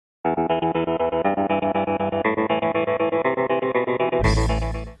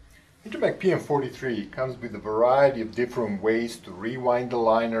PM43 comes with a variety of different ways to rewind the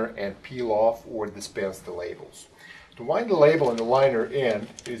liner and peel off or dispense the labels. To wind the label on the liner end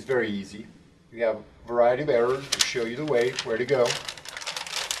is very easy. We have a variety of errors to show you the way, where to go.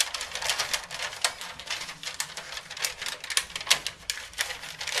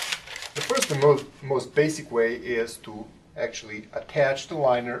 The first and most basic way is to actually attach the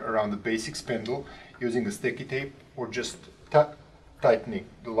liner around the basic spindle using the sticky tape or just tightening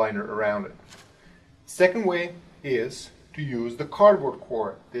the liner around it. Second way is to use the cardboard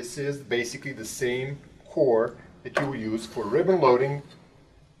core. This is basically the same core that you will use for ribbon loading.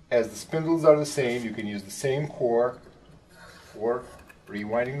 As the spindles are the same, you can use the same core for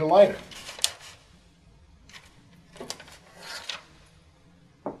rewinding the liner.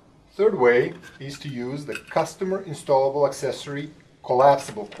 Third way is to use the customer installable accessory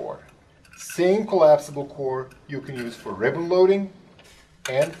collapsible core. Same collapsible core you can use for ribbon loading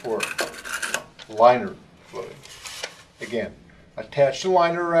and for liner loading. Again, attach the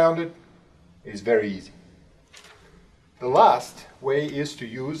liner around it. It's very easy. The last way is to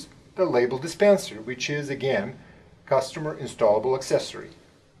use the label dispenser, which is again customer installable accessory.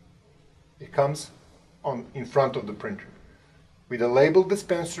 It comes in front of the printer. With a label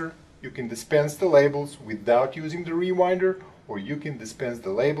dispenser, you can dispense the labels without using the rewinder, or you can dispense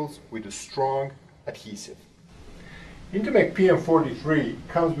the labels with a strong adhesive. Intermec PM43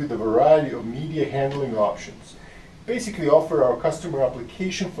 comes with a variety of media handling options. Basically offer our customer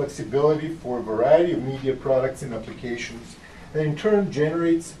application flexibility for a variety of media products and applications, and in turn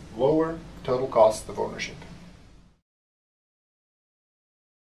generates lower total cost of ownership.